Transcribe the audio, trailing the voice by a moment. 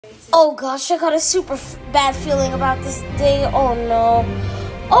Oh gosh, I got a super bad feeling about this day. Oh no.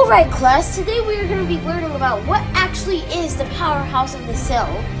 Alright class, today we are going to be learning about what actually is the powerhouse of the cell.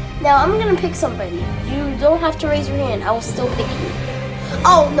 Now I'm going to pick somebody. You don't have to raise your hand, I will still pick you.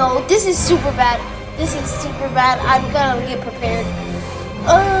 Oh no, this is super bad. This is super bad. I'm going to get prepared.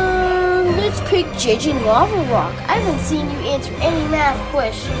 Let's pick JJ Lava Rock. I haven't seen you answer any math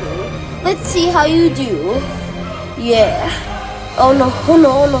question. Let's see how you do. Yeah. Oh no, oh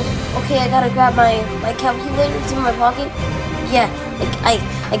no, oh no. Okay, I gotta grab my calculator. It's in my pocket. Yeah, I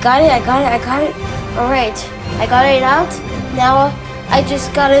got it. Alright, I got it out. Now I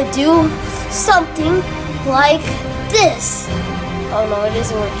just gotta do something like this. Oh no, it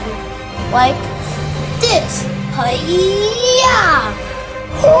isn't working. Like this. Hi-ya!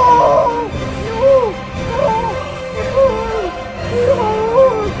 Oh, no, no, no, no.